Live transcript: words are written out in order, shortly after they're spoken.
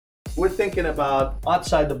We're thinking about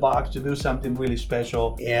outside the box to do something really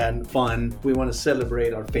special and fun. We want to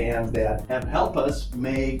celebrate our fans that have helped us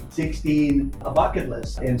make 16 a bucket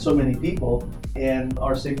list and so many people in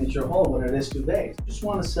our signature hall, what it is today. Just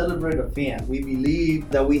want to celebrate a fan. We believe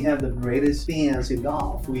that we have the greatest fans in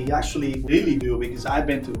golf. We actually really do, because I've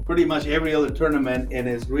been to pretty much every other tournament and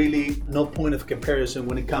it's really no point of comparison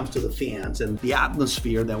when it comes to the fans and the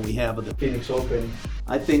atmosphere that we have at the Phoenix Open.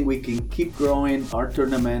 I think we can keep growing our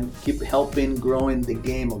tournament, keep helping growing the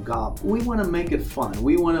game of golf. We want to make it fun.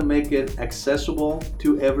 We want to make it accessible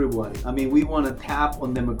to everyone. I mean, we want to tap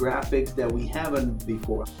on demographics that we haven't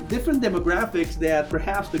before. Different demographics that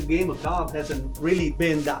perhaps the game of golf hasn't really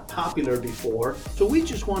been that popular before. So we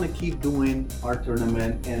just want to keep doing our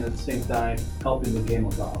tournament and at the same time helping the game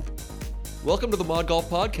of golf. Welcome to the Mod Golf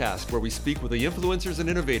Podcast, where we speak with the influencers and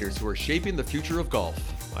innovators who are shaping the future of golf.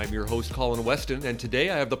 I'm your host, Colin Weston, and today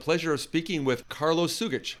I have the pleasure of speaking with Carlos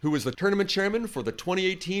Sugich, who is the tournament chairman for the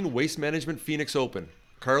 2018 Waste Management Phoenix Open.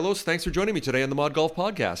 Carlos, thanks for joining me today on the Mod Golf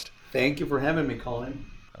Podcast. Thank you for having me, Colin.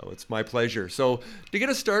 Oh, it's my pleasure. So to get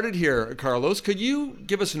us started here, Carlos, could you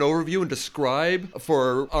give us an overview and describe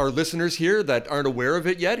for our listeners here that aren't aware of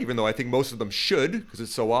it yet, even though I think most of them should because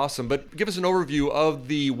it's so awesome, but give us an overview of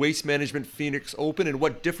the Waste Management Phoenix Open and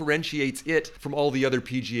what differentiates it from all the other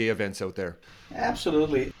PGA events out there.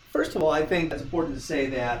 Absolutely. First of all, I think it's important to say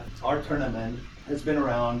that our tournament has been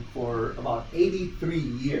around for about 83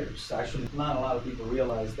 years. Actually, not a lot of people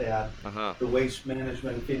realize that the Waste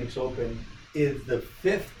Management Phoenix Open is the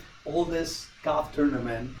fifth oldest golf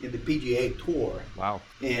tournament in the PGA Tour. Wow.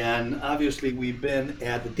 And obviously we've been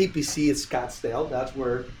at the TPC at Scottsdale. That's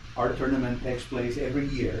where our tournament takes place every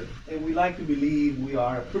year. And we like to believe we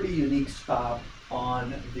are a pretty unique stop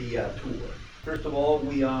on the tour. First of all,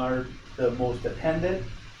 we are the most attended,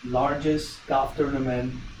 largest golf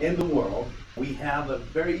tournament in the world. We have a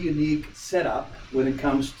very unique setup when it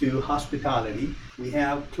comes to hospitality. We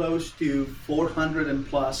have close to 400 and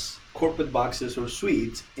plus corporate boxes or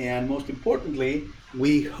suites, and most importantly,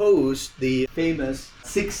 we host the famous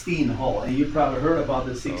 16 hole, and you've probably heard about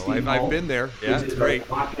the 16 hole. I've been there. Yeah, it's great.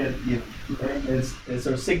 It's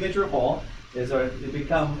our signature hall. It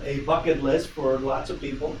become a bucket list for lots of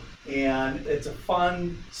people, and it's a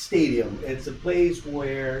fun stadium. It's a place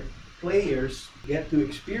where players get to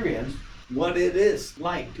experience what it is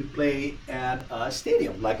like to play at a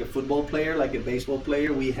stadium, like a football player, like a baseball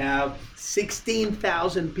player. We have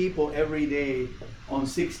 16,000 people every day on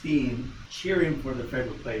 16 cheering for the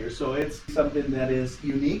favorite players. So it's something that is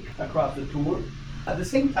unique across the tour. At the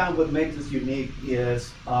same time, what makes us unique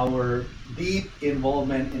is our deep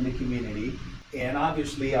involvement in the community, and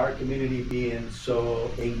obviously our community being so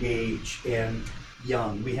engaged and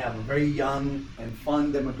young. We have a very young and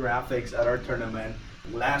fun demographics at our tournament.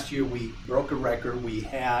 Last year we broke a record. We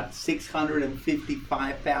had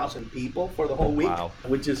 655,000 people for the whole week, wow,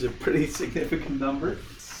 which is a pretty significant number.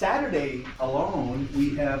 Saturday alone,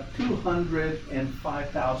 we have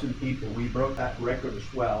 205,000 people. We broke that record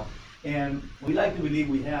as well. And we like to believe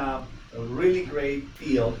we have a really great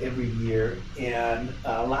field every year, and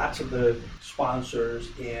lots of the sponsors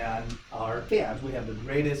and our fans. We have the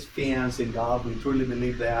greatest fans in golf. We truly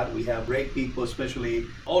believe that. We have great people, especially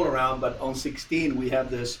all around, but on 16 we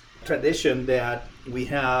have this tradition that we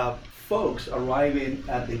have folks arriving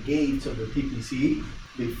at the gates of the TPC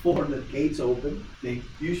before the gates open. They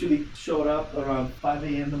usually showed up around 5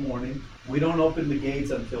 a.m. in the morning. We don't open the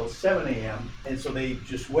gates until 7 a.m. and so they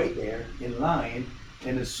just wait there in line.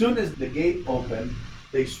 And as soon as the gate opened,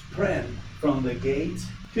 they sprint from the gates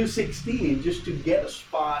to 16 just to get a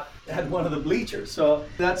spot at one of the bleachers. So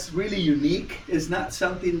that's really unique. It's not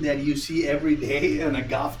something that you see every day in a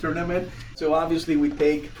golf tournament. So obviously we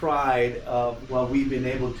take pride of what we've been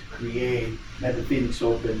able to create at the Phoenix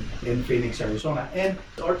Open in Phoenix, Arizona. And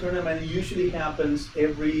our tournament usually happens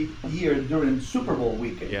every year during Super Bowl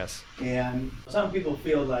weekend. Yes. And some people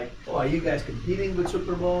feel like, oh, are you guys competing with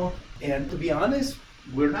Super Bowl? And to be honest,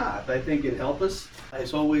 we're not. I think it helped us.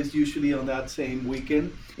 It's always usually on that same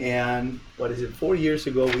weekend. And 4 years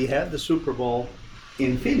ago, we had the Super Bowl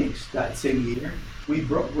in Phoenix that same year. We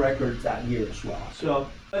broke records that year as well. So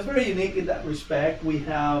it's very unique in that respect. We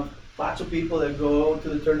have lots of people that go to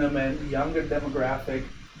the tournament, younger demographic.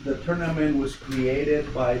 The tournament was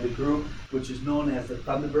created by the group which is known as the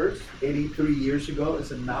Thunderbirds 83 years ago.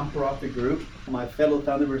 It's a non-profit group. My fellow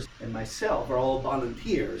Thunderbirds and myself are all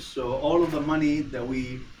volunteers. So all of the money that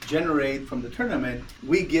we generate from the tournament,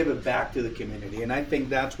 we give it back to the community. And I think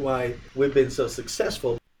that's why we've been so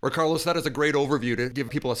successful. Or Carlos, that is a great overview to give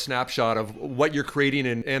people a snapshot of what you're creating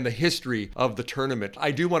and the history of the tournament. I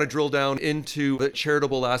do want to drill down into the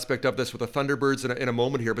charitable aspect of this with the Thunderbirds in a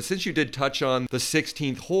moment here. But since you did touch on the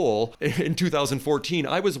 16th hole in 2014,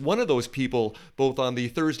 I was one of those people both on the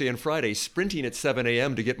Thursday and Friday sprinting at 7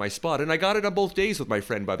 a.m. to get my spot. And I got it on both days with my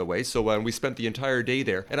friend, by the way. So we spent the entire day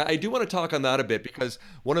there. And I do want to talk on that a bit because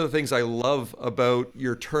one of the things I love about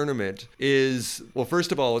your tournament is, well,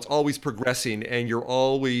 first of all, it's always progressing and you're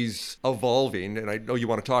always evolving, and I know you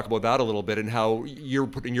want to talk about that a little bit and how you're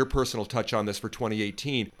putting your personal touch on this for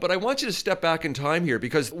 2018. But I want you to step back in time here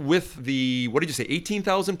because with the, what did you say,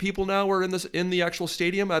 18,000 people now are in the actual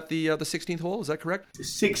stadium at the 16th hole, is that correct?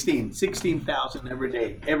 16,000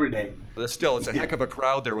 every day. But still, it's a heck of a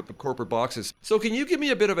crowd there with the corporate boxes. So can you give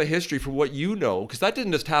me a bit of a history for what you know? Because that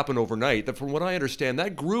didn't just happen overnight. That, from what I understand,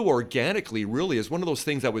 that grew organically, really, as one of those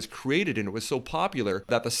things that was created, and it was so popular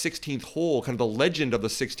that the 16th hole, kind of the legend of the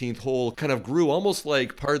 16th hole, kind of grew almost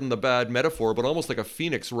like, pardon the bad metaphor, but almost like a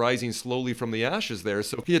phoenix rising slowly from the ashes there.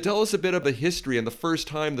 So can you tell us a bit of the history and the first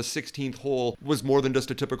time the 16th hole was more than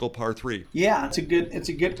just a typical par 3? Yeah, it's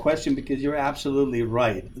a good question because you're absolutely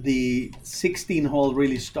right. The 16 hole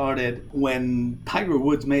really started when Tiger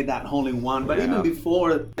Woods made that hole-in-one, but even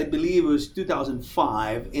before, I believe it was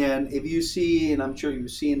 2005. And if you see, and I'm sure you've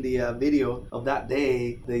seen the video of that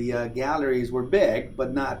day, the galleries were big,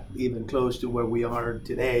 but not even close to where we are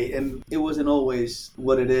today. And it wasn't always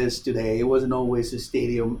what it is today. It wasn't always a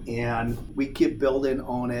stadium, and we keep building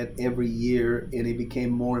on it every year, and it became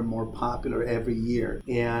more and more popular every year.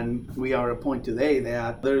 And we are at a point today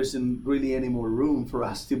that there isn't really any more room for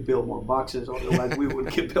us to build more boxes, otherwise we would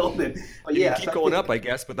keep building. But you can keep going up, I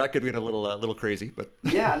guess, but that could get a little crazy. But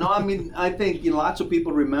yeah, no, I mean, I think lots of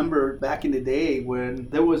people remember back in the day when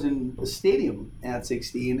there wasn't a stadium at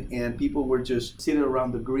 16, and people were just sitting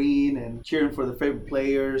around the green and cheering for the favorite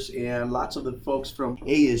players, and lots of the folks from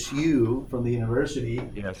ASU, from the university,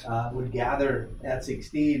 would gather at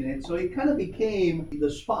 16, and so it kind of became the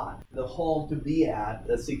spot, the hole to be at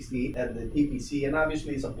 16 at the TPC. And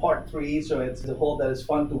obviously it's a part 3, so it's the hole that is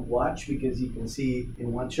fun to watch because you can see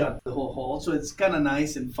in one shot the whole hole. So it's kind of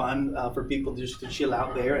nice and fun for people just to chill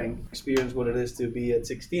out there and experience what it is to be at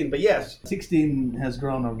 16. But yes, 16 has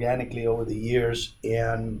grown organically over the years,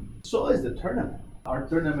 and so is the tournament. Our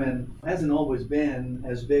tournament hasn't always been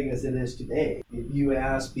as big as it is today. If you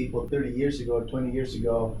ask people 30 years ago, 20 years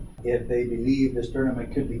ago, if they believe this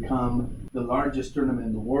tournament could become the largest tournament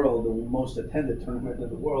in the world, the most attended tournament in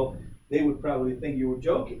the world, they would probably think you were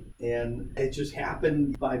joking. And it just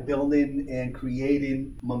happened by building and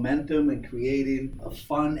creating momentum and creating a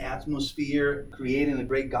fun atmosphere, creating a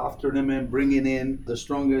great golf tournament, bringing in the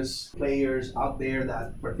strongest players out there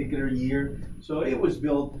that particular year. So it was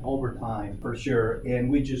built over time, for sure.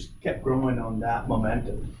 And we just kept growing on that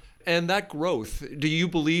momentum. And that growth, do you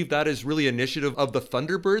believe that is really initiative of the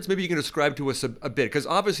Thunderbirds? Maybe you can describe to us a bit, because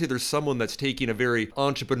obviously there's someone that's taking a very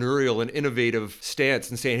entrepreneurial and innovative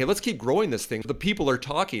stance and saying, hey, let's keep growing this thing. The people are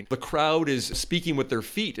talking. The crowd is speaking with their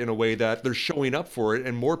feet in a way that they're showing up for it,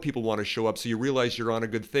 and more people want to show up, so you realize you're on a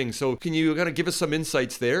good thing. So can you kind of give us some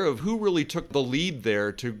insights there of who really took the lead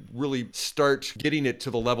there to really start getting it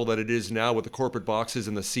to the level that it is now with the corporate boxes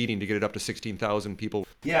and the seating to get it up to 16,000 people?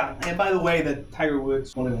 Yeah, and by the way, the Tiger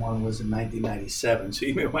Woods hole-in-one was in 1997, so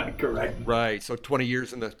you may want to correct me. Right, so 20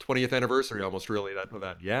 years in the 20th anniversary almost, really, that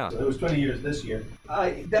yeah. So it was 20 years this year.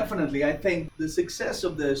 I think the success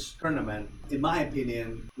of this tournament, in my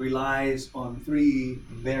opinion, relies on 3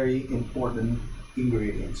 very important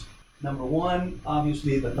ingredients. Number 1,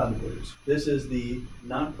 obviously the Thunderbirds. This is the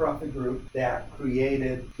nonprofit group that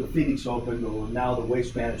created the Phoenix Open, or now the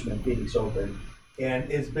Waste Management Phoenix Open,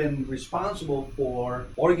 and it's been responsible for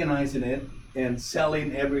organizing it and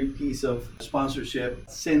selling every piece of sponsorship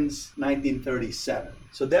since 1937.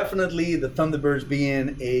 So definitely the Thunderbirds,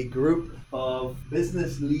 being a group of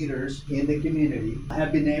business leaders in the community,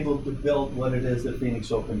 have been able to build what it is the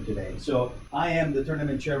Phoenix Open today. So I am the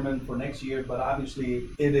tournament chairman for next year, but obviously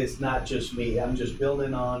it is not just me. I'm just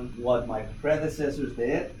building on what my predecessors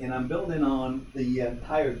did, and I'm building on the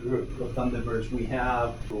entire group of Thunderbirds. We have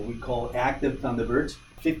what we call active Thunderbirds,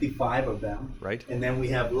 55 of them. Right. And then we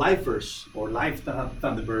have lifers, or life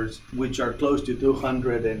Thunderbirds, which are close to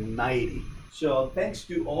 290. So thanks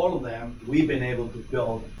to all of them, we've been able to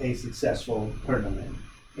build a successful tournament.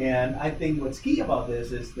 And I think what's key about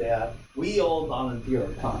this is that we all volunteer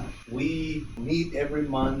our time. We meet every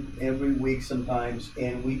month, every week sometimes,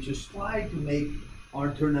 and we just try to make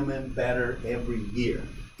our tournament better every year.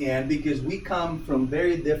 And because we come from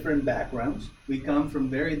very different backgrounds, we come from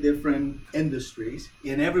very different industries,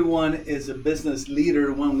 and everyone is a business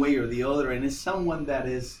leader one way or the other, and is someone that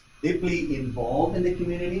is deeply involved in the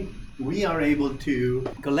community, we are able to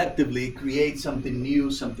collectively create something new,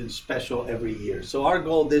 something special every year. So our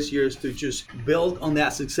goal this year is to just build on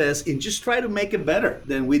that success and just try to make it better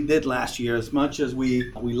than we did last year. As much as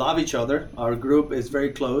we love each other, our group is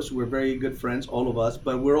very close, we're very good friends, all of us,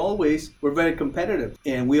 but we're very competitive,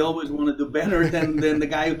 and we always want to do better than the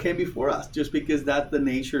guy who came before us, just because that's the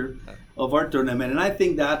nature of our tournament. And I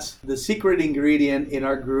think that's the secret ingredient in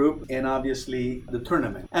our group, and obviously the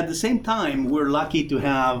tournament. At the same time, we're lucky to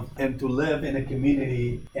have and to live in a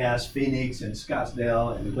community as Phoenix and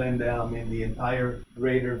Scottsdale and Glendale, I mean the entire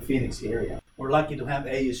greater Phoenix area. We're lucky to have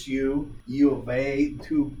ASU, U of A,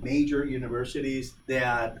 two major universities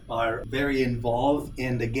that are very involved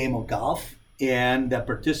in the game of golf and that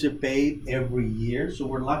participate every year. So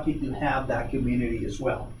we're lucky to have that community as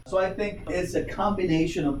well. So I think it's a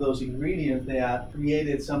combination of those ingredients that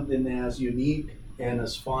created something as unique and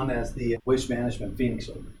as fun as the Waste Management Phoenix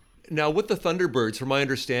Open. Now, with the Thunderbirds, from my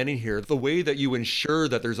understanding here, the way that you ensure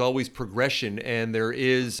that there's always progression and there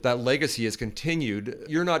is that legacy is continued,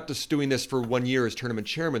 you're not just doing this for 1 year as tournament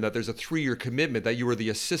chairman, that there's a 3-year commitment, that you were the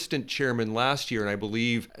assistant chairman last year, and I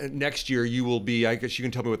believe next year you will be, I guess you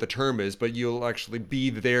can tell me what the term is, but you'll actually be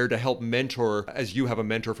there to help mentor as you have a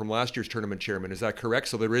mentor from last year's tournament chairman. Is that correct?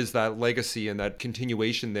 So there is that legacy and that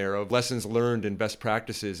continuation there of lessons learned and best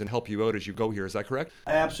practices and help you out as you go here. Is that correct?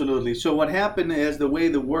 Absolutely. So what happened is the way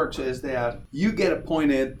that works is that you get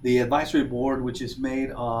appointed the advisory board, which is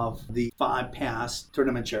made of the 5 past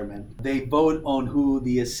tournament chairmen. They vote on who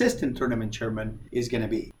the assistant tournament chairman is going to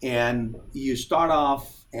be. And you start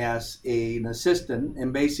off as an assistant,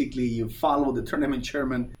 and basically you follow the tournament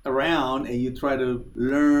chairman around and you try to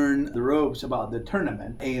learn the ropes about the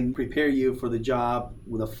tournament and prepare you for the job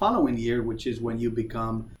with the following year, which is when you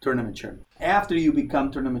become tournament chairman. After you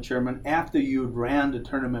become tournament chairman, after you ran the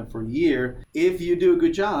tournament for a year, if you do a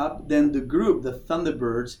good job, then the group, the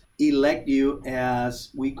Thunderbirds, elect you as,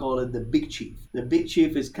 we call it, the big chief. The big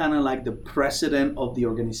chief is kind of like the president of the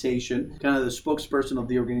organization, kind of the spokesperson of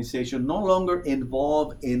the organization, no longer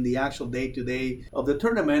involved in the actual day-to-day of the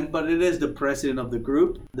tournament, but it is the president of the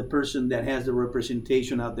group, the person that has the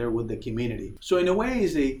representation out there with the community. So in a way,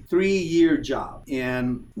 it's a 3-year job,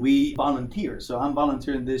 and we volunteer. So I'm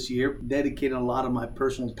volunteering this year, dedicating a lot of my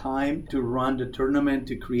personal time to run the tournament,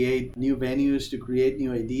 to create new venues, to create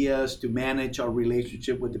new ideas, to manage our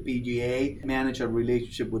relationship with the PGA, manage our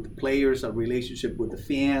relationship with the players, our relationship with the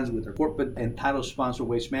fans, with our corporate and title sponsor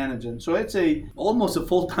Waste Management. So it's almost a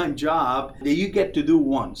full-time job that you get to do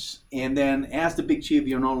once. And then as the big chief,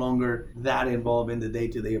 you're no longer that involved in the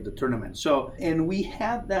day-to-day of the tournament. So, and we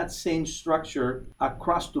have that same structure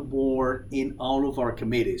across the board in all of our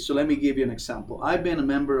committees. So let me give you an example. I've been a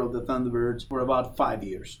member of the Thunderbirds for about 5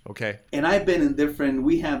 years. Okay. And I've been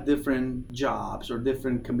we have different jobs or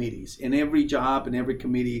different committees. And every job and every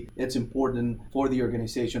committee, it's important for the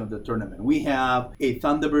organization of the tournament. We have a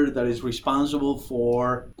Thunderbird that is responsible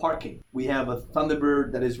for parking. We have a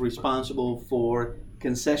Thunderbird that is responsible for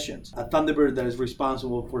concessions, a Thunderbird that is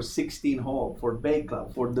responsible for 16 hole, for Bay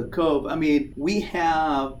Club, for the Cove. I mean, we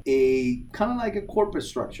have a kind of like a corporate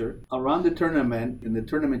structure around the tournament, and the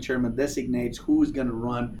tournament chairman designates who's going to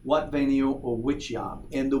run what venue or which job.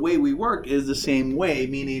 And the way we work is the same way,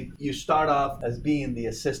 meaning you start off as being the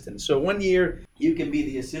assistant. So 1 year, you can be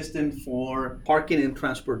the assistant for parking and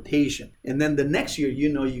transportation. And then the next year,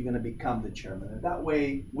 you know you're going to become the chairman. And that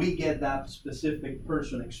way, we get that specific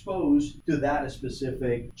person exposed to that specific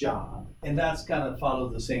job. And that's kind of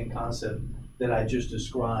follows the same concept that I just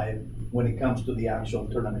described when it comes to the actual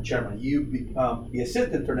tournament chairman. You become the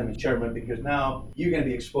assistant tournament chairman because now you're going to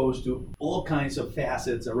be exposed to all kinds of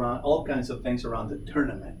facets around, all kinds of things around the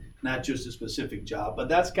tournament, not just a specific job. But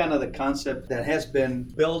that's kind of the concept that has been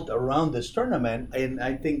built around this tournament. And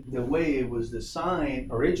I think the way it was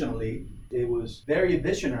designed originally, it was very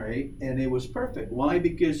visionary and it was perfect. Why?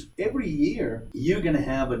 Because every year you're going to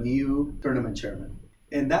have a new tournament chairman.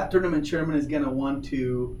 And that tournament chairman is going to want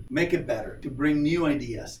to make it better, to bring new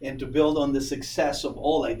ideas, and to build on the success of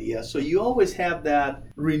all ideas. So you always have that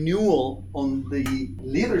renewal on the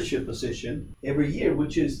leadership position every year,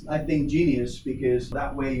 which is, I think, genius, because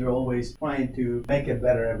that way you're always trying to make it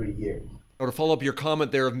better every year. Or to follow up your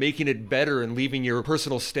comment there of making it better and leaving your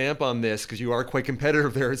personal stamp on this, because you are quite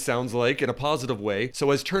competitive there, it sounds like, in a positive way. So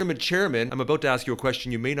as tournament chairman, I'm about to ask you a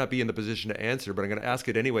question you may not be in the position to answer, but I'm going to ask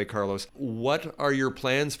it anyway, Carlos. What are your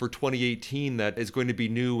plans for 2018 that is going to be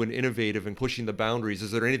new and innovative and pushing the boundaries? Is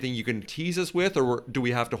there anything you can tease us with, or do we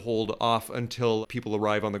have to hold off until people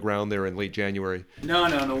arrive on the ground there in late January? No.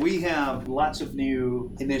 We have lots of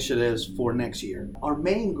new initiatives for next year. Our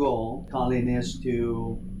main goal, Colin, is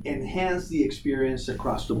to enhance the experience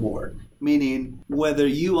across the board. Meaning, whether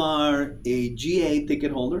you are a GA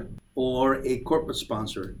ticket holder or a corporate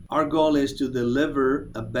sponsor, our goal is to deliver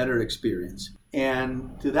a better experience.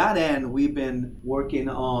 And to that end, we've been working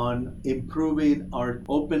on improving our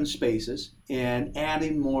open spaces and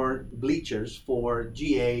adding more bleachers for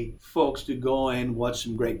GA folks to go and watch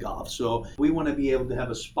some great golf. So we want to be able to have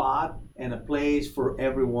a spot and a place for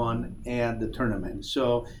everyone at the tournament.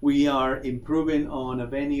 So we are improving on a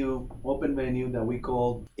venue, open venue that we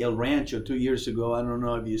called El Rancho 2 years ago. I don't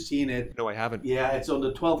know if you've seen it. No, I haven't. Yeah, it's on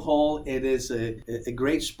the 12th hole. It is a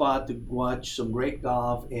great spot to watch some great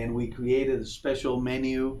golf, and we created a special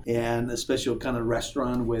menu and a special kind of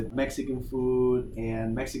restaurant with Mexican food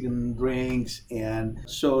and Mexican drinks and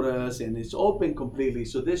sodas, and it's open completely.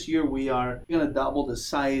 So this year we are going to double the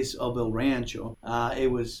size of El Rancho.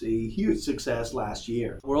 It was a huge success last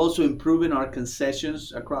year. We're also improving our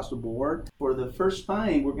concessions across the board. For the first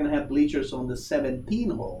time, we're going to have bleachers on the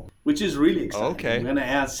 17th hole, which is really exciting. Okay. We're going to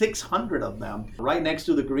add 600 of them right next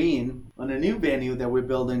to the green on a new venue that we're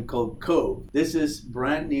building called Cove. This is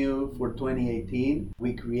brand new for 2018.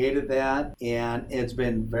 We created that, and it's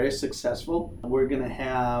been very successful. We're going to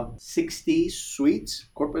have 60 suites,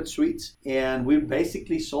 corporate suites, and we're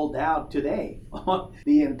basically sold out today on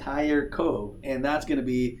the entire Cove, and that's going to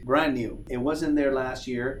be brand new. It wasn't there last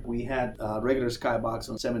year. We had regular skybox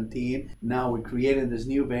on 17. Now we're creating this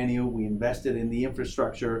new venue. We invested in the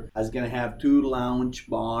infrastructure. It's going to have 2 lounge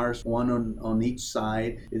bars, one on each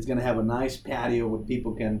side. It's going to have a nice patio where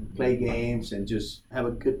people can play games and just have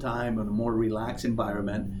a good time in a more relaxed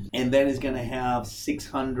environment. And then it's going to have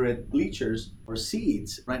 600 bleachers or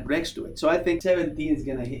seats right next to it. So I think 17 is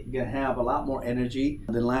going to have a lot more energy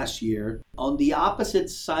than last year. On the opposite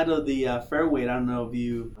side of the fairway, I don't know if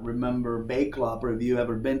you remember Bay Club or if you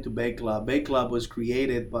ever been to Bay Club. Bay Club was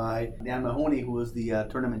created by Dan Mahoney, who was the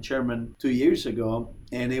tournament chairman 2 years ago.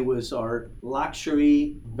 And it was our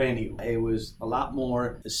luxury venue. It was a lot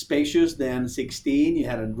more spacious than 16. You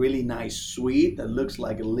had a really nice suite that looks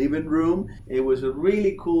like a living room. It was a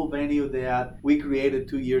really cool venue that we created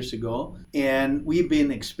 2 years ago. And we've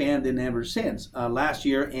been expanding ever since. Last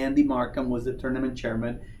year, Andy Markham was the tournament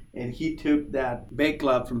chairman. And he took that Bay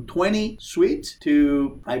Club from 20 suites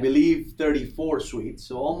to, I believe, 34 suites.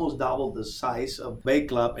 So almost double the size of Bay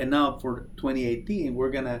Club. And now for 2018,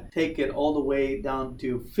 we're going to take it all the way down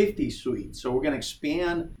to 50 suites. So we're going to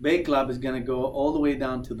expand. Bay Club is going to go all the way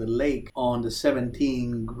down to the lake on the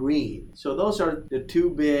 17 green. So those are the 2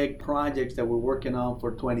 big projects that we're working on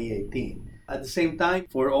for 2018. At the same time,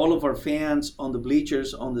 for all of our fans on the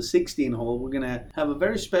bleachers on the 16 hole, we're going to have a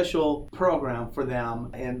very special program for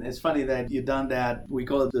them. And it's funny that you've done that. We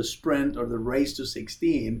call it the sprint or the race to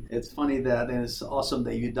 16. It's funny that, and it's awesome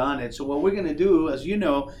that you've done it. So what we're going to do, as you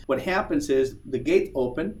know, what happens is the gate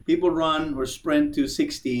open, people run or sprint to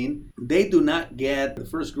 16. They do not get, the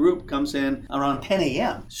first group comes in around 10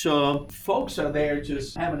 a.m. So folks are there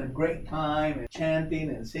just having a great time and chanting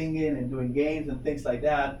and singing and doing games and things like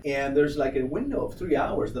that. And there's like a window of 3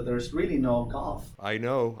 hours that there's really no golf. I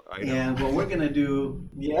know. And what we're going to do,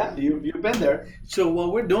 yeah, you've been there. So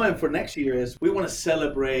what we're doing for next year is we want to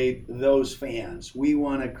celebrate those fans. We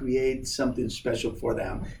want to create something special for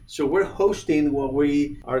them. So we're hosting what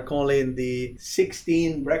we are calling the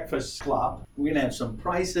 16 Breakfast Club. We're going to have some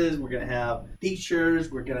prizes. We're going to have t-shirts.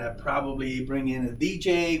 We're going to probably bring in a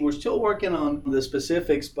DJ. We're still working on the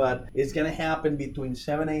specifics, but it's going to happen between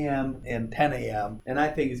 7 a.m. and 10 a.m. And I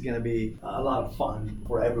think it's going to be a lot of fun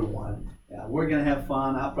for everyone. Yeah, we're going to have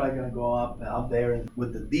fun. I'm probably going to go up there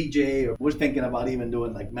with the DJ. Or we're thinking about even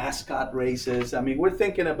doing like mascot races. I mean, we're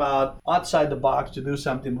thinking about outside the box to do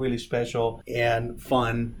something really special and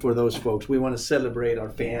fun for those folks. We want to celebrate our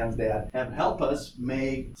fans that have helped us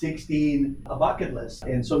make 16 a bucket list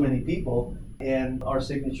and so many people and our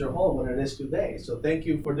signature hole what it is today. So thank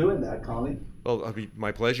you for doing that, Colin. Well, I mean,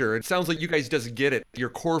 my pleasure. It sounds like you guys just get it. Your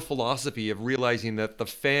core philosophy of realizing that the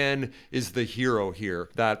fan is the hero here,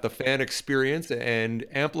 that the fan experience and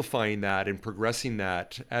amplifying that and progressing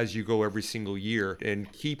that as you go every single year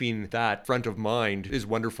and keeping that front of mind is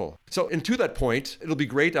wonderful. So, and to that point, it'll be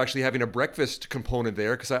great actually having a breakfast component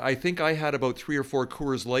there because I think I had about 3 or 4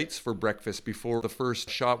 Coors Lights for breakfast before the first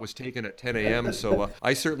shot was taken at 10 a.m. So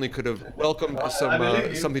I certainly could have welcomed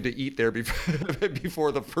something to eat there before,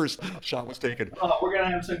 before the first shot was taken. Oh, we're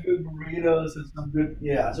gonna have some good burritos and some good,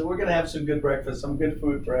 yeah. So we're gonna have some good breakfast, some good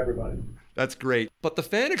food for everybody. That's great. But the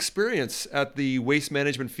fan experience at the Waste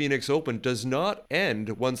Management Phoenix Open does not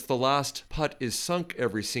end once the last putt is sunk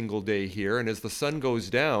every single day here. And as the sun goes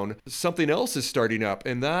down, something else is starting up,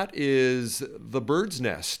 and that is the bird's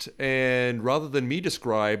nest. And rather than me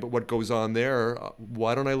describe what goes on there,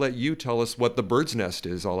 why don't I let you tell us what the bird's nest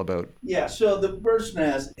is all about? Yeah, so the bird's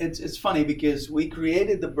nest, it's funny because we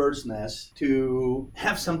created the bird's nest to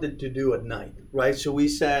have something to do at night, right? So we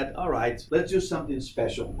said, all right, let's do something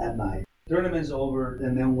special at night. Tournament's over,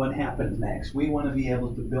 and then what happens next? We want to be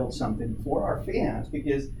able to build something for our fans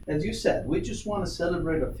because, as you said, we just want to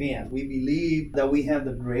celebrate our fans. We believe that we have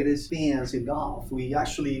the greatest fans in golf. We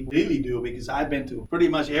actually really do because I've been to pretty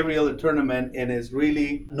much every other tournament, and it's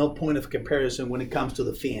really no point of comparison when it comes to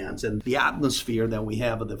the fans and the atmosphere that we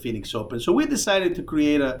have at the Phoenix Open. So we decided to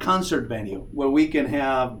create a concert venue where we can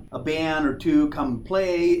have a band or two come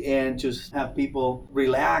play and just have people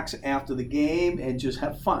relax after the game and just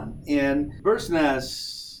have fun. And Bird's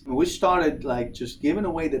Nest, we started like just giving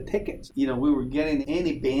away the tickets. You know, we were getting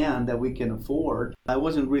any band that we can afford. It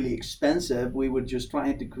wasn't really expensive. We were just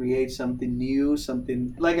trying to create something new,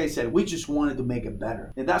 something, like I said, we just wanted to make it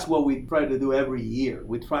better. And that's what we try to do every year.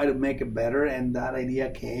 We try to make it better, and that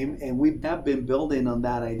idea came, and we have been building on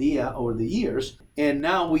that idea over the years. And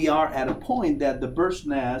now we are at a point that the Bird's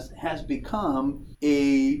Nest has become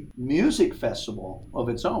a music festival of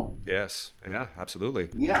its own. Yes, yeah, absolutely.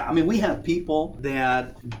 Yeah, I mean, we have people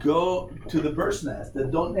that go to the Bird's Nest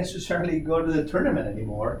that don't necessarily go to the tournament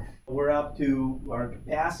anymore. We're up to, our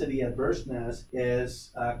capacity at Bird's Nest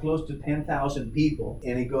is close to 10,000 people,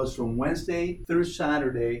 and it goes from Wednesday through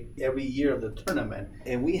Saturday every year of the tournament.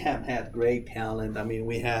 And we have had great talent. I mean,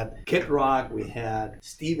 we had Kid Rock, we had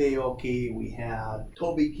Steve Aoki, we had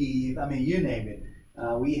Toby Keith, I mean, you name it.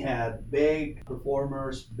 We had big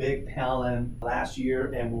performers, big talent last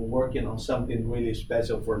year, and we're working on something really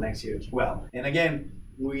special for next year as well. And again,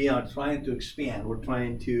 we are trying to expand. We're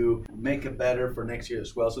trying to make it better for next year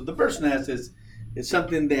as well. So the Bird's Nest is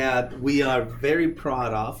something that we are very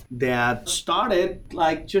proud of, that started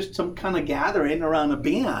like just some kind of gathering around a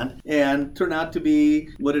band and turned out to be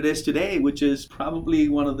what it is today, which is probably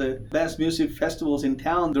one of the best music festivals in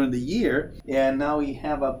town during the year. And now we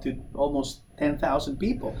have up to almost 10,000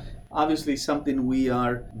 people. Obviously something we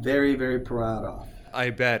are very, very proud of. I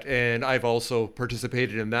bet. And I've also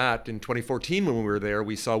participated in that. In 2014, when we were there,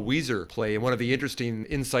 we saw Weezer play. And one of the interesting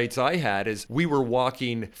insights I had is we were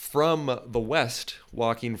walking from the West,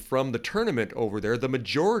 walking from the tournament over there. The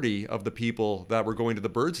majority of the people that were going to the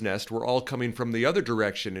Bird's Nest were all coming from the other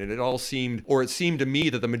direction. And it seemed to me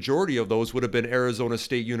that the majority of those would have been Arizona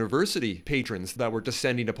State University patrons that were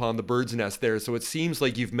descending upon the Bird's Nest there. So it seems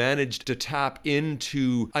like you've managed to tap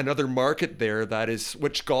into another market there that is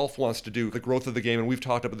which golf wants to do, the growth of the game. And we've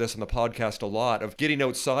talked about this on the podcast a lot, of getting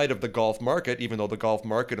outside of the golf market, even though the golf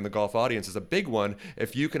market and the golf audience is a big one.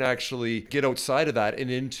 If you can actually get outside of that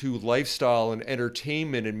and into lifestyle and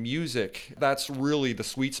entertainment and music, that's really the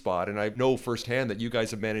sweet spot. And I know firsthand that you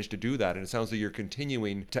guys have managed to do that. And it sounds like you're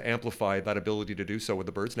continuing to amplify that ability to do so with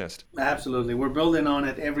the Bird's Nest. Absolutely. We're building on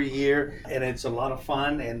it every year, and it's a lot of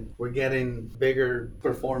fun, and we're getting bigger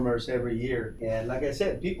performers every year. And like I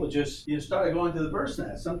said, people just, you started going to the Bird's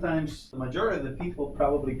Nest. Sometimes the majority of the people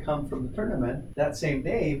probably come from the tournament that same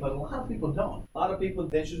day, but a lot of people don't. A lot of people,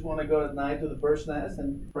 they just want to go at night to the Bird's Nest,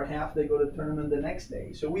 and perhaps they go to the tournament the next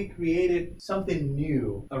day. So we created something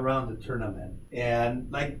new around the tournament.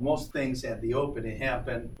 And like most things at the Open, it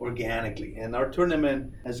happened organically. And our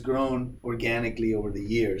tournament has grown organically over the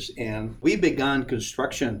years. And we began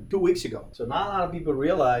construction 2 weeks ago. So not a lot of people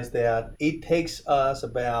realize that it takes us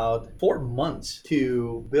about 4 months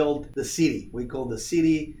to build the city. We call the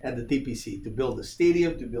city at the TPC, to build the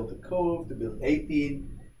stadium, to build the cove, to build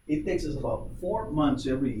 18 It takes us about 4 months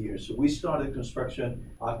every year. So we started construction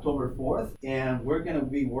October 4th, and we're going to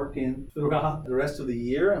be working throughout the rest of the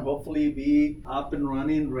year and hopefully be up and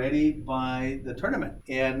running, ready by the tournament.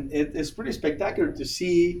 And it's pretty spectacular to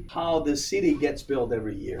see how the city gets built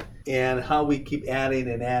every year and how we keep adding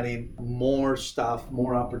and adding more stuff,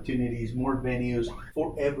 more opportunities, more venues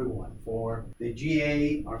for everyone, for the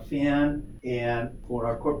GA, our fan, and for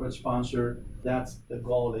our corporate sponsor. That's the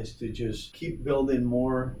goal, is to just keep building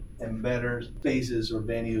more and better spaces or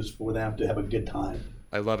venues for them to have a good time.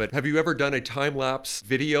 I love it. Have you ever done a time-lapse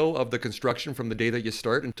video of the construction from the day that you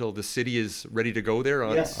start until the city is ready to go there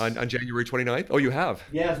on, Yes. on January 29th? Oh, you have?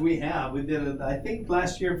 Yes, we have. We did it, I think,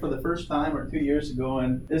 last year for the first time or 2 years ago,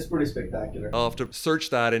 and it's pretty spectacular. I'll have to search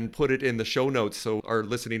that and put it in the show notes so our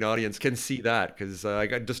listening audience can see that, because I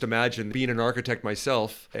can just imagine being an architect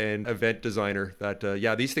myself and event designer that,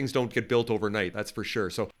 yeah, these things don't get built overnight, that's for sure.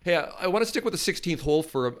 So, hey, I want to stick with the 16th hole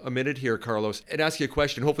for a minute here, Carlos, and ask you a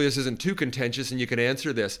question. Hopefully this isn't too contentious and you can answer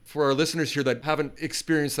this. For our listeners here that haven't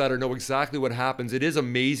experienced that or know exactly what happens, it is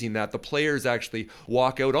amazing that the players actually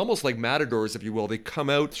walk out almost like matadors, if you will. They come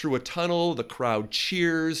out through a tunnel, the crowd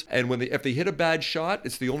cheers, and if they hit a bad shot,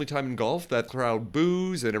 it's the only time in golf that crowd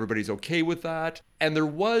boos and everybody's okay with that. And there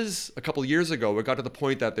was, a couple of years ago, it got to the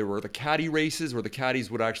point that there were the caddy races where the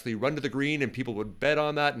caddies would actually run to the green and people would bet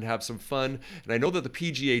on that and have some fun. And I know that the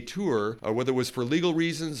PGA Tour, whether it was for legal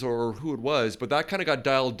reasons or who it was, but that kind of got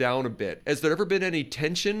dialed down a bit. Has there ever been any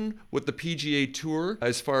tension with the PGA Tour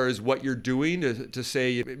as far as what you're doing to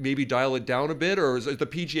say maybe dial it down a bit? Or is the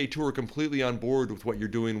PGA Tour completely on board with what you're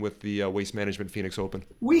doing with the Waste Management Phoenix Open?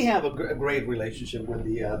 We have a great relationship with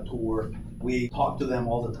the tour. We talk to them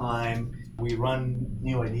all the time. We run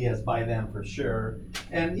new ideas by them for sure.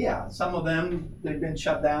 And yeah, some of them, they've been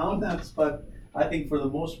shut down. But I think for the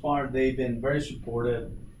most part, they've been very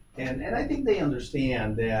supportive. And I think they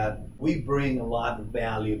understand that we bring a lot of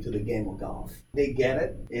value to the game of golf. They get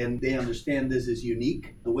it, and they understand this is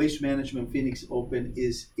unique. The Waste Management Phoenix Open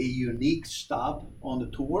is a unique stop on the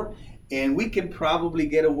tour. And we can probably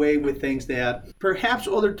get away with things that perhaps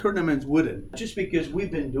other tournaments wouldn't. Just because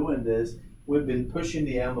we've been doing this, we've been pushing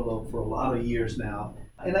the envelope for a lot of years now.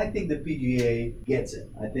 And I think the PGA gets it.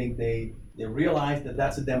 I think they realize that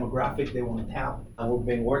that's a demographic they want to tap. And we've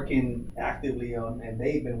been working actively on, and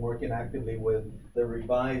they've been working actively with the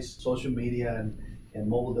revised social media and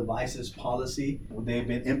mobile devices policy. They've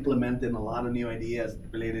been implementing a lot of new ideas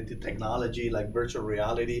related to technology like virtual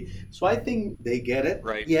reality. So I think they get it.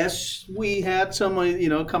 Right. Yes, we had some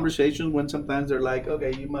conversations when sometimes they're like,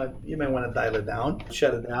 okay, you might want to dial it down,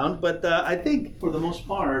 shut it down. But I think for the most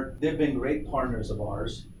part, they've been great partners of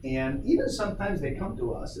ours. And even sometimes they come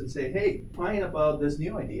to us and say, hey, fine about this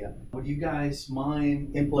new idea. Would you guys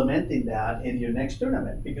mind implementing that in your next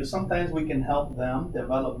tournament? Because sometimes we can help them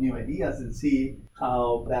develop new ideas and see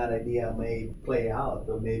how that idea may play out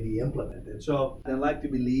or may be implemented. So I like to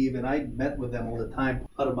believe, and I met with them all the time.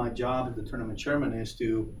 Part of my job as the tournament chairman is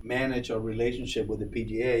to manage our relationship with the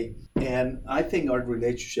PGA. And I think our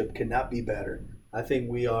relationship cannot be better. I think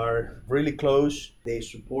we are really close. They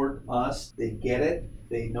support us. They get it.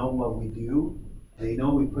 They know what we do. They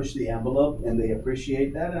know we push the envelope, and they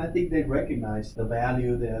appreciate that. And I think they recognize the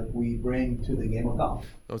value that we bring to the game of golf.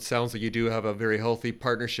 Well, it sounds like you do have a very healthy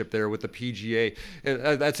partnership there with the PGA.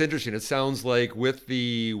 And that's interesting. It sounds like with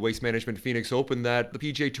the Waste Management Phoenix Open that the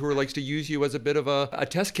PGA Tour likes to use you as a bit of a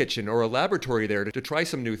test kitchen or a laboratory there to try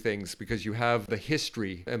some new things because you have the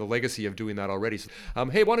history and the legacy of doing that already. So,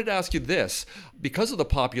 hey, I wanted to ask you this. Because of the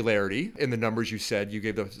popularity in the numbers you said, you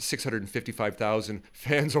gave the 655,000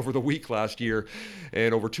 fans over the week last year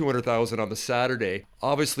and over 200,000 on the Saturday.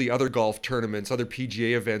 Obviously, other golf tournaments, other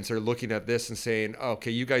PGA events are looking at this and saying,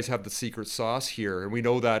 okay, you guys have the secret sauce here. And we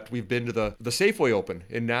know that we've been to the Safeway Open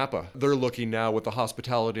in Napa. They're looking now with the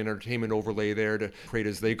hospitality and entertainment overlay there to create,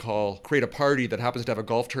 as they create a party that happens to have a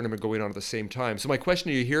golf tournament going on at the same time. So my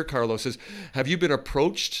question to you here, Carlos, is have you been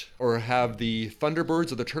approached or have the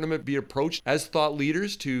Thunderbirds of the tournament be approached as thought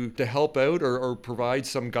leaders to help out or provide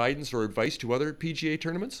some guidance or advice to other PGA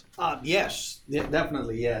tournaments? Yes,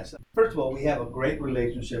 definitely yes. First of all, we have a great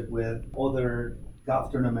relationship with other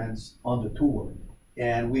golf tournaments on the tour.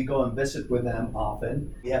 And we go and visit with them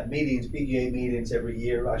often. We have meetings, PGA meetings every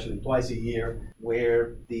year, actually twice a year,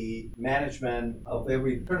 where the management of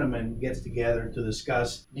every tournament gets together to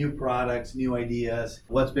discuss new products, new ideas,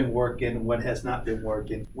 what's been working, what has not been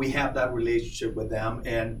working. We have that relationship with them,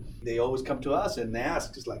 and they always come to us and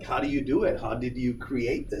ask, it's like, how do you do it? How did you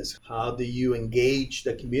create this? How do you engage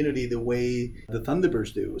the community the way the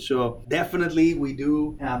Thunderbirds do? So definitely we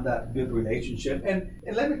do have that good relationship. And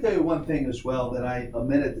let me tell you one thing as well that I I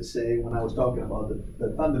omitted to say when I was talking about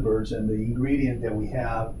the Thunderbirds and the ingredient that we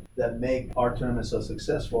have that make our tournament so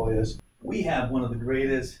successful is we have one of the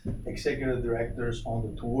greatest executive directors on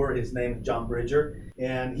the tour. His name is John Bridger,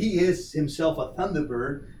 and he is himself a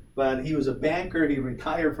Thunderbird, but he was a banker. He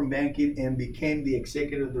retired from banking and became the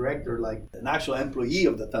executive director, like an actual employee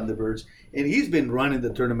of the Thunderbirds. And he's been running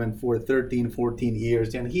the tournament for 13, 14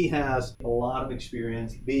 years, and he has a lot of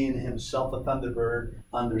experience being himself a Thunderbird,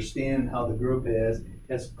 understand how the group is,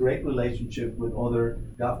 has great relationship with other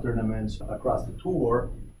golf tournaments across the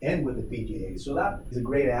tour and with the PGA. So that is a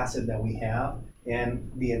great asset that we have,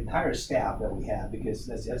 and the entire staff that we have, because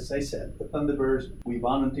as I said, the Thunderbirds, we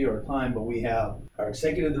volunteer our time, but we have our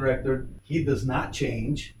executive director. He does not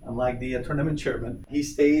change, unlike the tournament chairman. He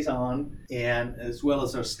stays on, and as well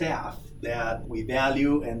as our staff that we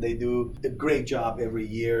value, and they do a great job every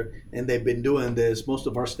year. And they've been doing this. Most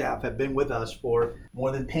of our staff have been with us for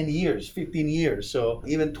more than 10 years, 15 years, so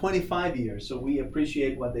even 25 years. So we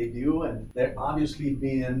appreciate what they do, and they're obviously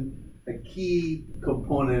been a key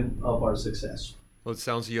component of our success. Well, it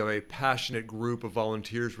sounds like you have a passionate group of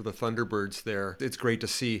volunteers for the Thunderbirds there. It's great to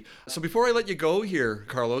see. So before I let you go here,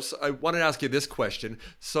 Carlos, I wanted to ask you this question.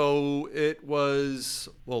 So it was,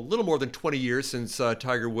 well, a little more than 20 years since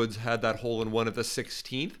Tiger Woods had that hole-in-one at the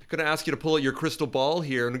 16th. I'm going to ask you to pull out your crystal ball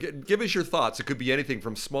here and give us your thoughts. It could be anything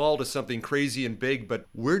from small to something crazy and big, but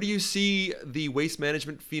where do you see the Waste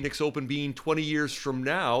Management Phoenix Open being 20 years from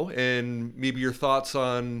now, and maybe your thoughts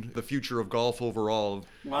on the future of golf overall?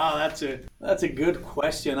 Wow, that's a good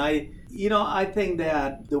question. I think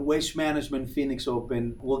that the Waste Management Phoenix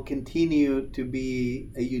Open will continue to be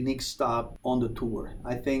a unique stop on the tour.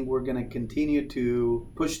 I think we're going to continue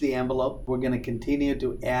to push the envelope. We're going to continue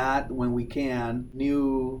to add, when we can,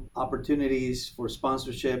 new opportunities for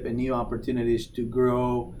sponsorship and new opportunities to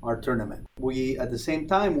grow our tournament. We, at the same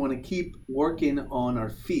time, want to keep working on our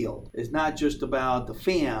field. It's not just about the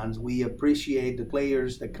fans. We appreciate the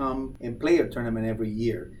players that come and play our tournament every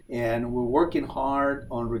year. And we're working hard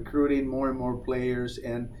on recruiting more and more players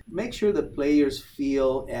and make sure the players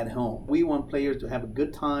feel at home. We want players to have a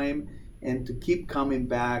good time and to keep coming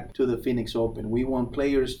back to the Phoenix Open. We want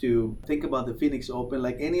players to think about the Phoenix Open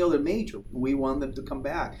like any other major. We want them to come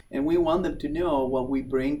back, and we want them to know what we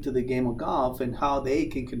bring to the game of golf and how they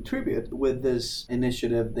can contribute with this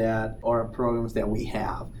initiative that are programs that we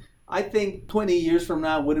have. I think 20 years from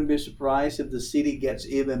now, I wouldn't be surprised if the city gets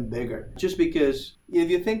even bigger. Just because if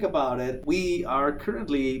you think about it, we are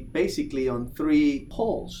currently basically on 3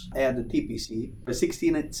 holes at the TPC,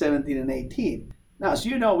 16, 17, and 18. Now, as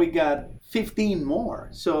you know, we got 15 more.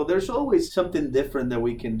 So there's always something different that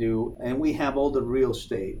we can do. And we have all the real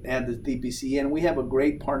estate at the TPC. And we have a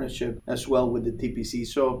great partnership as well with the TPC.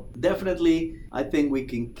 So definitely, I think we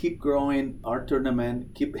can keep growing our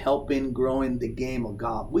tournament, keep helping growing the game of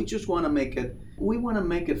golf. We just want to make it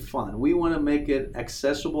fun. We want to make it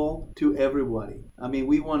accessible to everybody. I mean,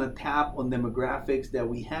 we want to tap on demographics that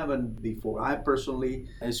we haven't before. I personally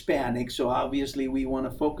am Hispanic, so obviously we want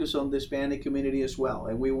to focus on the Hispanic community as well.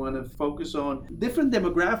 And we want to focus on different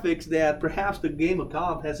demographics that perhaps the game of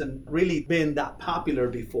golf hasn't really been that popular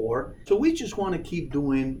before. So we just want to keep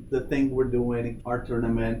doing the thing we're doing, our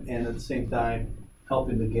tournament, and at the same time,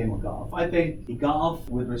 helping the game of golf. I think golf,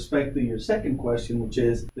 with respect to your second question, which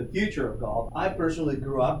is the future of golf, I personally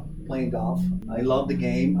grew up playing golf. I love the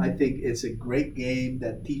game. I think it's a great game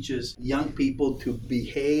that teaches young people to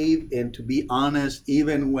behave and to be honest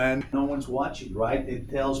even when no one's watching, right? It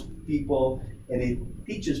tells people and it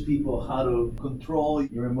teaches people how to control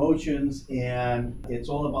your emotions, and it's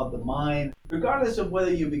all about the mind. Regardless of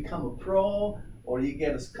whether you become a pro or you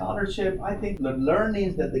get a scholarship, I think the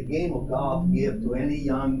learnings that the game of golf give to any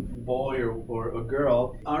young boy or a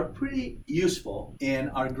girl are pretty useful and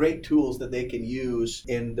are great tools that they can use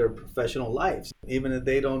in their professional lives, even if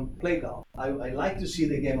they don't play golf. I like to see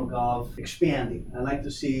the game of golf expanding. I like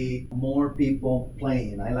to see more people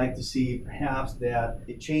playing. I like to see perhaps that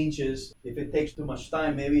it changes. If it takes too much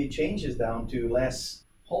time, maybe it changes down to less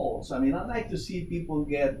holes. I mean, I'd like to see people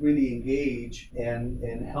get really engaged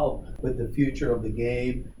and help with the future of the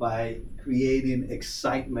game by creating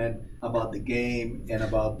excitement about the game and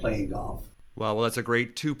about playing golf. Wow, well, that's a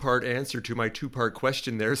great 2-part answer to my 2-part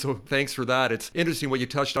question there. So thanks for that. It's interesting what you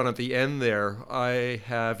touched on at the end there. I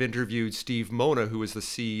have interviewed Steve Mona, who is the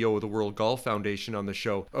CEO of the World Golf Foundation, on the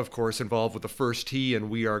show. Of course, involved with the First Tee and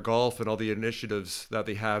We Are Golf and all the initiatives that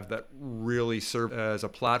they have that really serve as a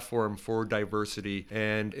platform for diversity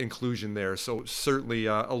and inclusion there. So certainly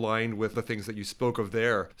aligned with the things that you spoke of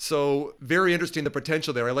there. So very interesting, the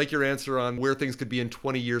potential there. I like your answer on where things could be in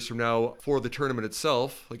 20 years from now for the tournament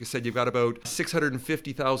itself. Like I said, you've got about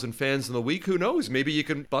 650,000 fans in the week. Who knows? Maybe you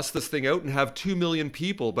can bust this thing out and have 2 million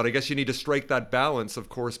people, but I guess you need to strike that balance, of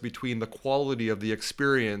course, between the quality of the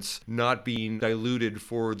experience not being diluted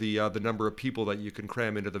for the number of people that you can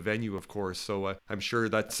cram into the venue, of course. So I'm sure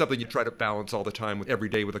that's something you try to balance all the time with every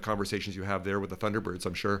day with the conversations you have there with the Thunderbirds,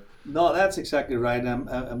 I'm sure. No, that's exactly right.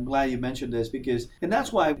 I'm glad you mentioned this and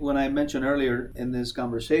that's why when I mentioned earlier in this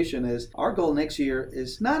conversation is our goal next year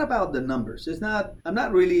is not about the numbers. I'm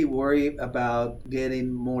not really worried about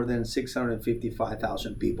getting more than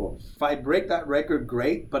 655,000 people. If I break that record,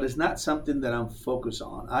 great, but it's not something that I'm focused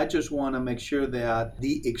on. I just want to make sure that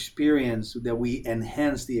that we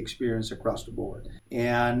enhance the experience across the board.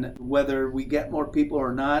 And whether we get more people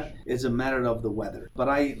or not is a matter of the weather. But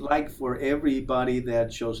I like for everybody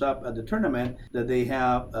that shows up at the tournament that they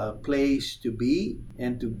have a place to be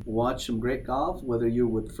and to watch some great golf, whether you're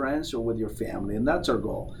with friends or with your family. And that's our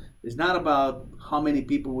goal. It's not about how many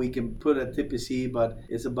people we can put at TPC, but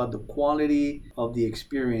it's about the quality of the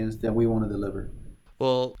experience that we want to deliver.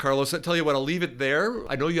 Well, Carlos, I tell you what, I'll leave it there.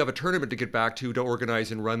 I know you have a tournament to get back to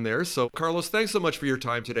organize and run there. So, Carlos, thanks so much for your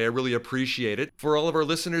time today. I really appreciate it. For all of our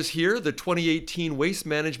listeners here, the 2018 Waste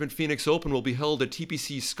Management Phoenix Open will be held at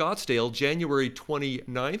TPC Scottsdale, January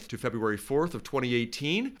 29th to February 4th of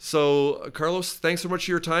 2018. So, Carlos, thanks so much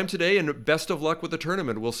for your time today and best of luck with the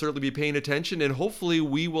tournament. We'll certainly be paying attention and hopefully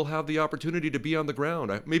we will have the opportunity to be on the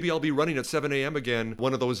ground. Maybe I'll be running at 7 a.m. again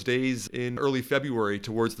one of those days in early February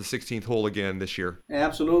towards the 16th hole again this year.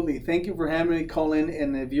 Absolutely. Thank you for having me, Colin.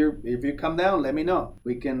 And if you come down, let me know.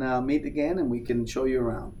 We can meet again and we can show you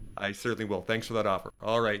around. I certainly will. Thanks for that offer.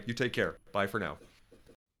 All right. You take care. Bye for now.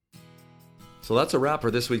 So that's a wrap for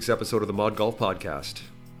this week's episode of the Mod Golf Podcast.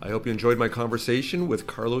 I hope you enjoyed my conversation with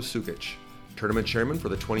Carlos Sugich, tournament chairman for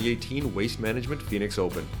the 2018 Waste Management Phoenix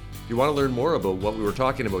Open. If you want to learn more about what we were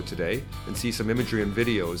talking about today and see some imagery and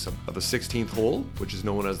videos of the 16th hole, which is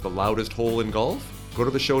known as the loudest hole in golf, go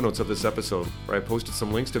to the show notes of this episode, where I posted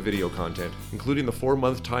some links to video content, including the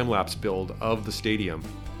 4-month time-lapse build of the stadium.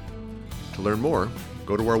 To learn more,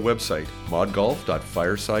 go to our website,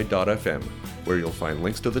 modgolf.fireside.fm, where you'll find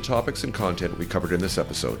links to the topics and content we covered in this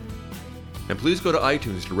episode. And please go to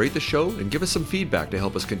iTunes to rate the show and give us some feedback to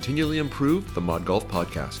help us continually improve the Mod Golf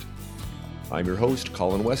Podcast. I'm your host,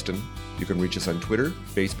 Colin Weston. You can reach us on Twitter,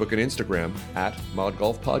 Facebook, and Instagram at Mod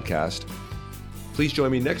Golf Podcast. Please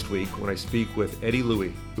join me next week when I speak with Eddie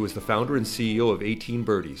Louie, who is the founder and CEO of 18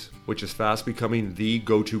 Birdies, which is fast becoming the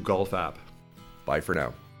go-to golf app. Bye for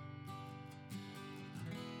now.